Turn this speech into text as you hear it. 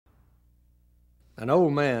An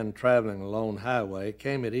old man traveling a lone highway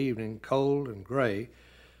came at evening, cold and gray,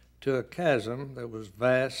 to a chasm that was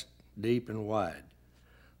vast, deep, and wide.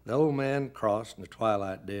 The old man crossed in the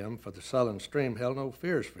twilight dim, for the sullen stream held no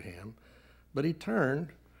fears for him, but he turned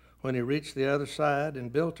when he reached the other side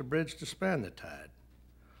and built a bridge to span the tide.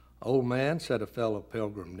 "Old man," said a fellow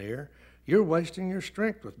pilgrim near, "you're wasting your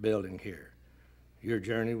strength with building here. Your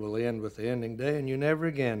journey will end with the ending day, and you never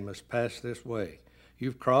again must pass this way.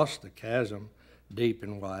 You've crossed the chasm, deep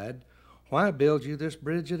and wide. Why build you this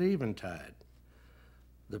bridge at eventide?"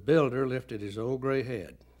 The builder lifted his old gray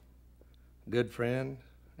head. "Good friend,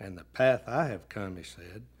 and the path I have come," he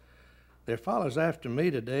said. "There follows after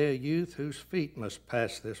me today a youth whose feet must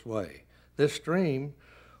pass this way. This stream,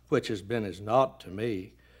 which has been as naught to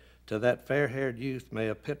me, to that fair-haired youth may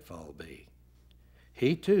a pitfall be.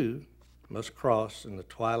 He, too, must cross in the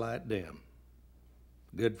twilight dim.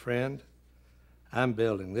 Good friend, I'm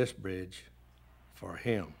building this bridge for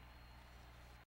him."